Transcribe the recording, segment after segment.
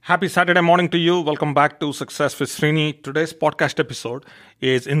Happy Saturday morning to you. Welcome back to Success with Srini. Today's podcast episode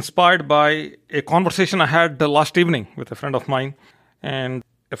is inspired by a conversation I had last evening with a friend of mine. And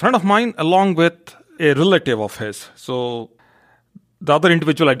a friend of mine along with a relative of his. So the other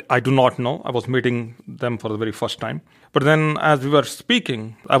individual I do not know. I was meeting them for the very first time. But then as we were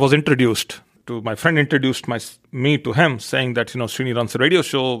speaking, I was introduced to my friend, introduced me to him, saying that, Srini runs a radio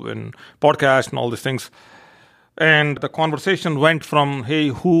show and podcast and all these things. And the conversation went from, hey,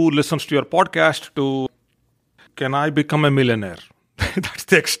 who listens to your podcast, to, can I become a millionaire? That's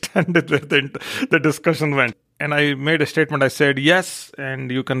the extent that the discussion went. And I made a statement. I said, yes, and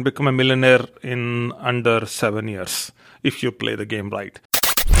you can become a millionaire in under 7 years if you play the game right.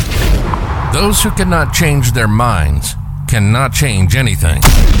 Those who cannot change their minds cannot change anything.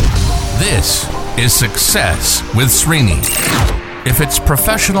 This is Success with Srini. If it's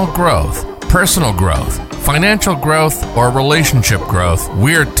professional growth, personal growth, financial growth, or relationship growth,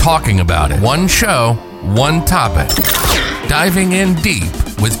 we're talking about it. One show, one topic. Diving in deep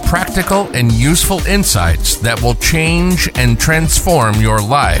with practical and useful insights that will change and transform your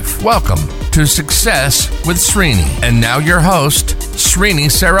life. Welcome to Success with Srini. And now your host, Srini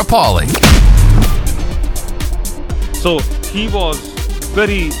Sarapalli. So he was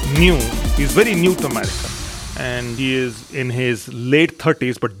very new. He's very new to America. And he is in his late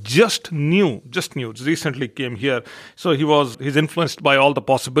 30s, but just recently came here. So he's influenced by all the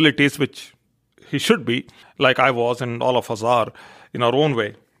possibilities, which he should be, like I was and all of us are in our own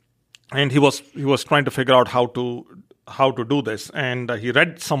way. And he was trying to figure out how to do this. And he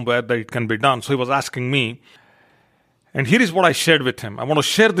read somewhere that it can be done. So he was asking me. And here is what I shared with him. I want to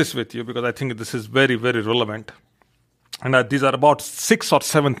share this with you because I think this is very, very relevant. And these are about 6 or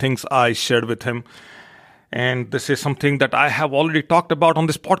 7 things I shared with him. And this is something that I have already talked about on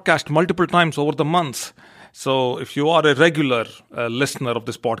this podcast multiple times over the months. So if you are a regular listener of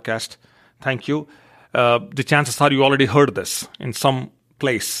this podcast, thank you. The chances are you already heard this in some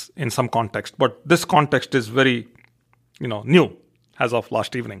place, in some context. But this context is very, new as of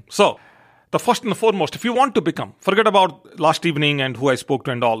last evening. So the first and the foremost, if you want to become, forget about last evening and who I spoke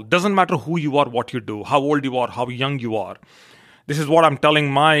to and all. Doesn't matter who you are, what you do, how old you are, how young you are. This is what I'm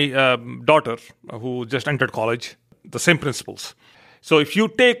telling my daughter who just entered college, the same principles. So if you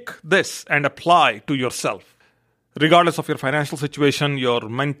take this and apply to yourself, regardless of your financial situation, your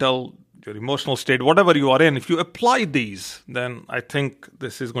mental, your emotional state, whatever you are in, if you apply these, then I think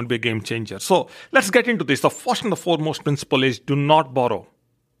this is going to be a game changer. So let's get into this. The first and the foremost principle is do not borrow.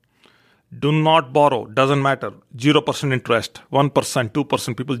 Do not borrow. Doesn't matter. 0% interest, 1%,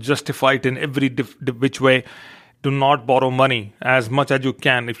 2%. People justify it in every which way. Do not borrow money as much as you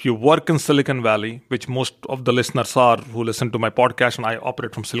can. If you work in Silicon Valley, which most of the listeners are who listen to my podcast, and I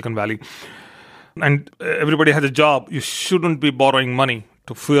operate from Silicon Valley, and everybody has a job, you shouldn't be borrowing money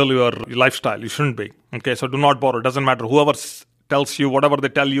to fuel your lifestyle. You shouldn't be. Okay, so do not borrow. Doesn't matter. Whoever tells you, whatever they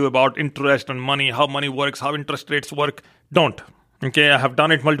tell you about interest and money, how money works, how interest rates work, don't. Okay, I have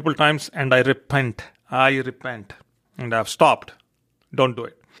done it multiple times and I repent. And I've stopped. Don't do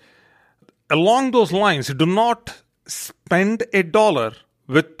it. Along those lines, do not spend $1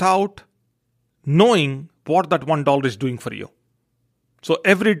 without knowing what that $1 is doing for you. So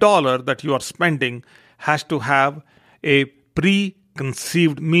every dollar that you are spending has to have a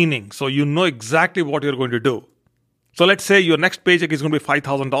preconceived meaning. So you know exactly what you're going to do. So let's say your next paycheck is going to be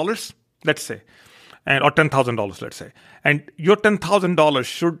 $5,000, let's say, or $10,000, let's say. And your $10,000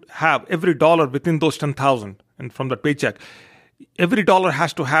 should have every dollar within those $10,000 and from that paycheck. Every dollar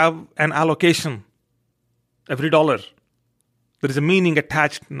has to have an allocation. Every dollar. There is a meaning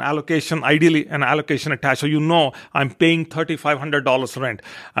attached, an allocation, ideally an allocation attached. So you know I'm paying $3,500 rent.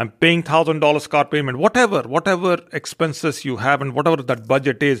 I'm paying $1,000 car payment. Whatever expenses you have and whatever that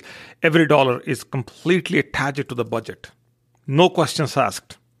budget is, every dollar is completely attached to the budget. No questions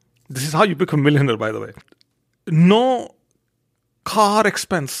asked. This is how you become a millionaire, by the way. No car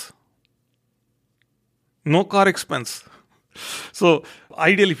expense. So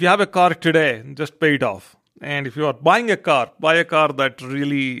ideally, if you have a car today, just pay it off. And if you are buying a car, buy a car that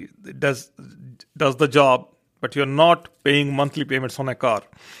really does the job, but you're not paying monthly payments on a car.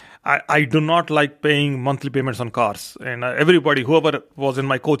 I do not like paying monthly payments on cars. And everybody, whoever was in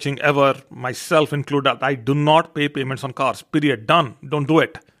my coaching ever, myself included, I do not pay payments on cars. Period. Done. Don't do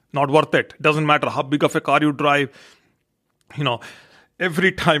it. Not worth it. Doesn't matter how big of a car you drive.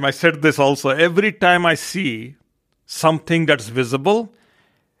 Every time I said this also, every time I see something that's visible,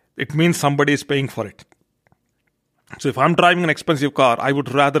 it means somebody is paying for it. So if I'm driving an expensive car, I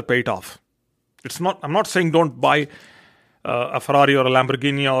would rather pay it off. I'm not saying don't buy a Ferrari or a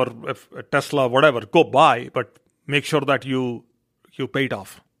Lamborghini or a Tesla, whatever. Go buy, but make sure that you pay it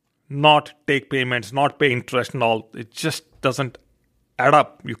off. not take payments, not pay interest and all. It just doesn't add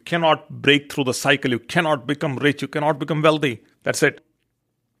up. You cannot break through the cycle. You cannot become rich. You cannot become wealthy. That's it.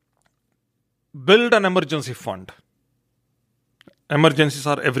 Build an emergency fund. Emergencies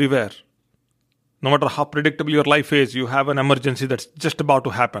are everywhere. No matter how predictable your life is, you have an emergency that's just about to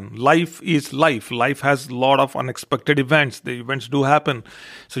happen. Life is life. Life has a lot of unexpected events. The events do happen.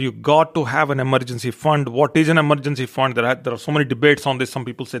 So you got to have an emergency fund. What is an emergency fund? There are so many debates on this. Some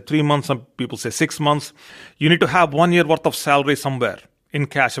people say 3 months. Some people say 6 months. You need to have 1 year worth of salary somewhere in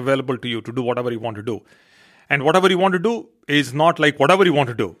cash available to you to do whatever you want to do. And whatever you want to do is not like whatever you want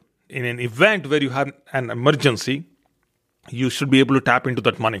to do. In an event where you have an emergency, you should be able to tap into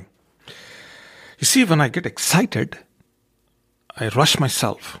that money. You see, when I get excited, I rush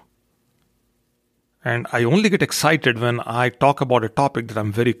myself. And I only get excited when I talk about a topic that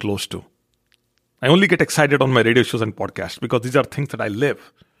I'm very close to. I only get excited on my radio shows and podcasts because these are things that I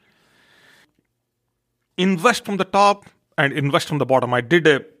live. Invest from the top and invest from the bottom. I did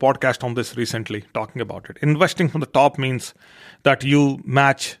a podcast on this recently talking about it. Investing from the top means that you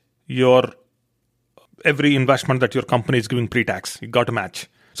match your every investment that your company is giving pre-tax. You got to match.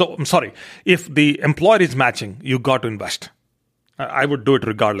 So, I'm sorry, if the employer is matching, you got to invest. I would do it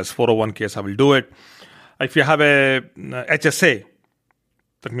regardless. 401ks, I will do it. If you have a HSA,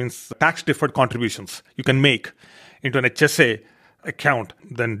 that means tax deferred contributions you can make into an HSA account,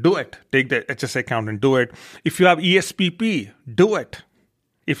 then do it. Take the HSA account and do it. If you have ESPP, do it.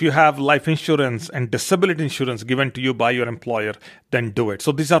 If you have life insurance and disability insurance given to you by your employer, then do it.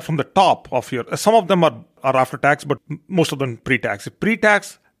 So these are from the top of your, some of them are after tax, but most of them pre-tax. If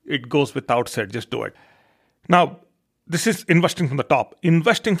pre-tax, it goes without said, just do it. Now, this is investing from the top.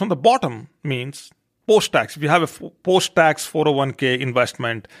 Investing from the bottom means post-tax. If you have a post-tax 401k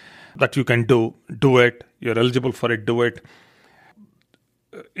investment that you can do it. You're eligible for it, do it.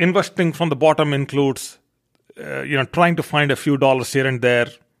 Investing from the bottom includes trying to find a few dollars here and there.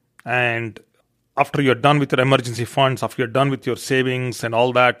 And after you're done with your emergency funds, after you're done with your savings and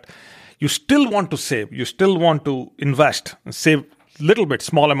all that, you still want to save. You still want to invest and save a little bit,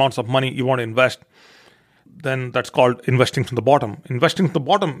 small amounts of money you want to invest. Then that's called investing from the bottom. Investing from the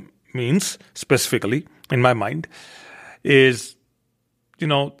bottom means, specifically in my mind, is,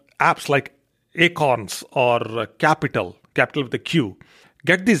 apps like Acorns or Capital with a Q.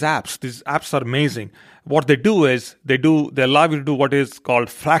 Get these apps. These apps are amazing. What they do is they allow you to do what is called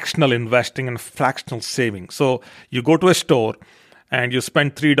fractional investing and fractional saving. So you go to a store and you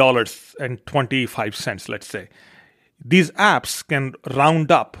spend $3.25, let's say. These apps can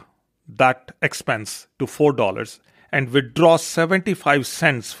round up that expense to $4 and withdraw 75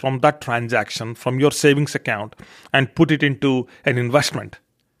 cents from that transaction from your savings account and put it into an investment.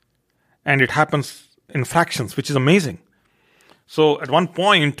 And it happens in fractions, which is amazing. So at one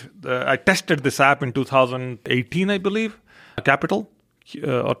point, I tested this app in 2018, I believe, Capital,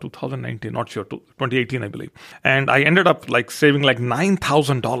 or 2019, not sure, 2018, I believe. And I ended up saving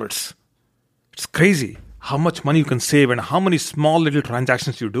 $9,000. It's crazy how much money you can save and how many small little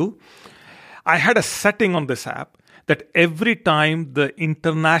transactions you do. I had a setting on this app that every time the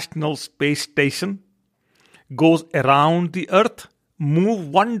International Space Station goes around the Earth, move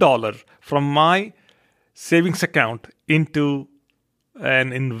 $1 from my savings account into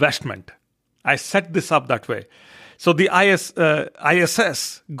an investment. I set this up that way. So the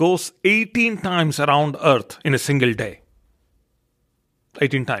ISS goes 18 times around Earth in a single day.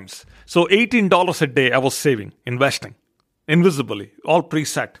 18 times. So $18 a day I was saving, investing, invisibly, all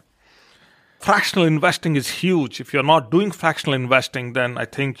preset. Fractional investing is huge. If you're not doing fractional investing, then I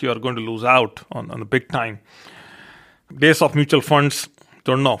think you're going to lose out on a big time. Days of mutual funds,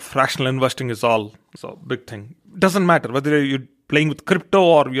 don't know. Fractional investing is all a big thing. Doesn't matter whether you're playing with crypto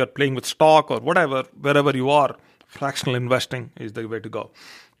or you're playing with stock or whatever, wherever you are, fractional investing is the way to go.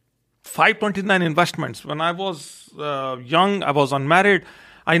 529 investments. When I was young, I was unmarried.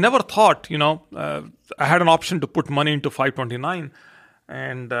 I never thought, I had an option to put money into 529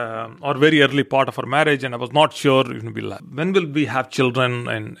 and or very early part of our marriage, and I was not sure when will we have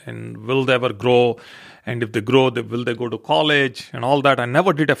children and will they ever grow, and if they grow, will they go to college and all that. I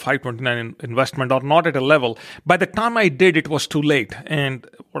never did a 529 investment, or not at a level. By the time I did, it was too late. And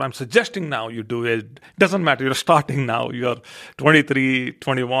what I'm suggesting now you do is, it doesn't matter, you're starting now, you're 23,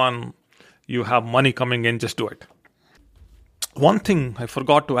 21, you have money coming in, just do it. One thing I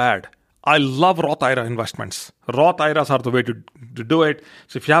forgot to add, I love Roth IRA investments. Roth IRAs are the way to do it.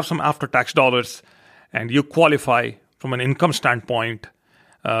 So if you have some after-tax dollars and you qualify from an income standpoint,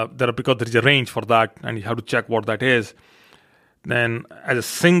 because there is a range for that and you have to check what that is, then as a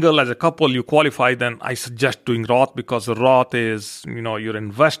single, as a couple, you qualify, then I suggest doing Roth, because the Roth is, your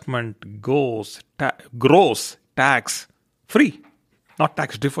investment grows tax free, not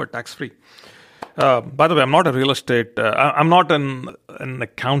tax deferred, tax free. By the way, I'm not a real estate, I'm not an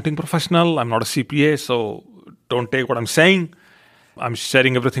accounting professional. I'm not a CPA, so don't take what I'm saying. I'm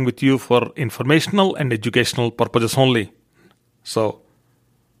sharing everything with you for informational and educational purposes only. So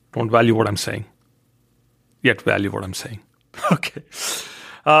don't value what I'm saying, yet value what I'm saying. Okay.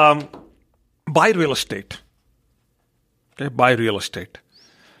 Buy real estate. Okay, buy real estate.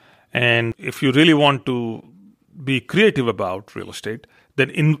 And if you really want to be creative about real estate,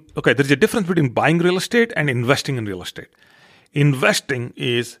 then there's a difference between buying real estate and investing in real estate. Investing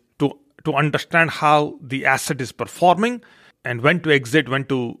is to understand how the asset is performing and when to exit,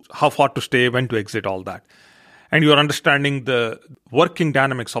 how far to stay, when to exit, all that. And you're understanding the working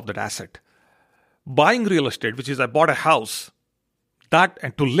dynamics of that asset. Buying real estate, which is I bought a house,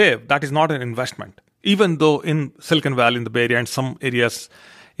 and to live, that is not an investment. Even though in Silicon Valley, in the Bay Area, and some areas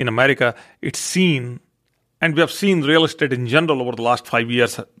in America, it's seen, and we have seen real estate in general over the last 5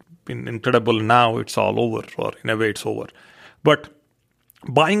 years been incredible. Now it's all over, or in a way it's over. But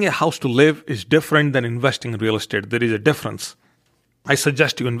buying a house to live is different than investing in real estate. There is a difference. I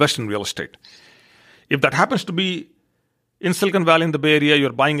suggest you invest in real estate. If that happens to be in Silicon Valley, in the Bay Area,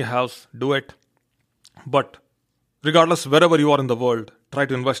 you're buying a house, do it. But regardless, wherever you are in the world, try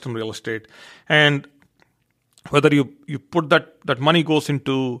to invest in real estate. And whether you put that money goes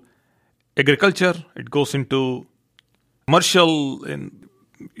into agriculture, it goes into commercial, in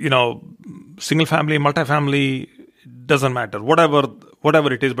single family, multifamily, doesn't matter.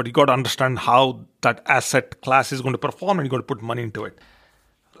 Whatever it is, but you got to understand how that asset class is going to perform, and you got to put money into it.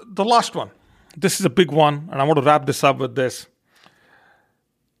 The last one. This is a big one, and I want to wrap this up with this.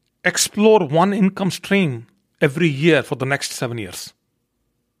 Explore one income stream every year for the next 7 years.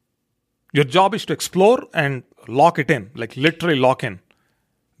 Your job is to explore and lock it in, like literally lock in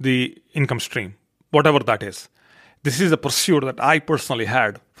the income stream, whatever that is. This is a pursuit that I personally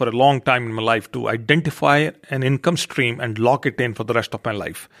had for a long time in my life, to identify an income stream and lock it in for the rest of my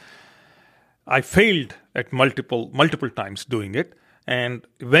life. I failed at multiple times doing it, and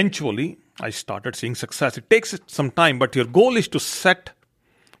eventually I started seeing success. It takes some time, but your goal is to set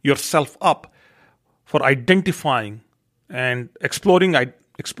yourself up for identifying and exploring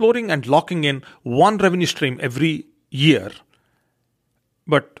and locking in one revenue stream every year.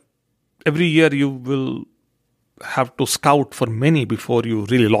 But every year you will have to scout for many before you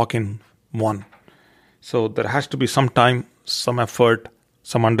really lock in one. So there has to be some time, some effort,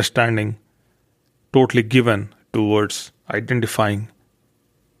 some understanding totally given towards identifying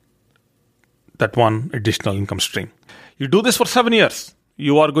that one additional income stream. You do this for 7 years,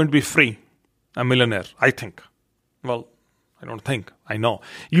 you are going to be free, a millionaire, I think. Well, I don't think, I know.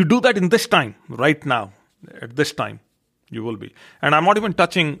 You do that in this time, right now, at this time, you will be. And I'm not even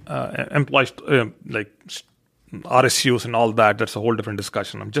touching employees, like RSUs and all that. That's a whole different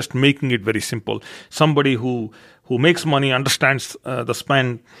discussion. I'm just making it very simple. Somebody who makes money, understands the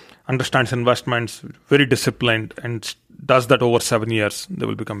spend, understands investments, very disciplined, and does that over 7 years, they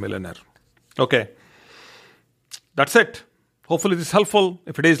will become millionaire. Okay. That's it. Hopefully this is helpful.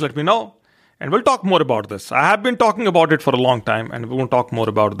 If it is, let me know. And we'll talk more about this. I have been talking about it for a long time, and we will talk more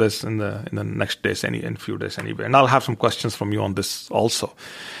about this in the next days, in few days anyway. And I'll have some questions from you on this also.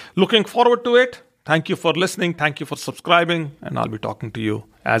 Looking forward to it. Thank you for listening. Thank you for subscribing. And I'll be talking to you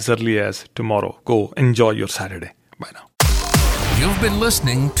as early as tomorrow. Go enjoy your Saturday. Bye now. You've been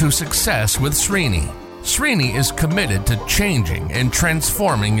listening to Success with Srini. Srini is committed to changing and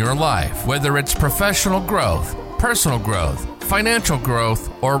transforming your life, whether it's professional growth, personal growth, financial growth,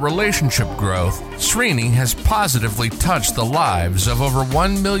 or relationship growth. Srini has positively touched the lives of over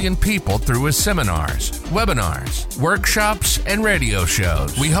 1 million people through his seminars, webinars, workshops, and radio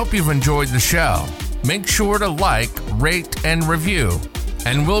shows. We hope you've enjoyed the show. Make sure to like, rate, and review.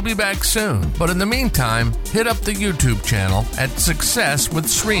 And we'll be back soon. But in the meantime, hit up the YouTube channel at Success with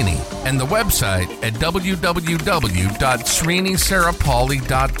Srini and the website at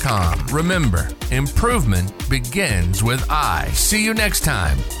www.srinisarapalli.com. Remember, improvement begins with I. See you next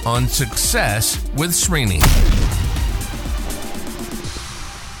time on Success with Srini.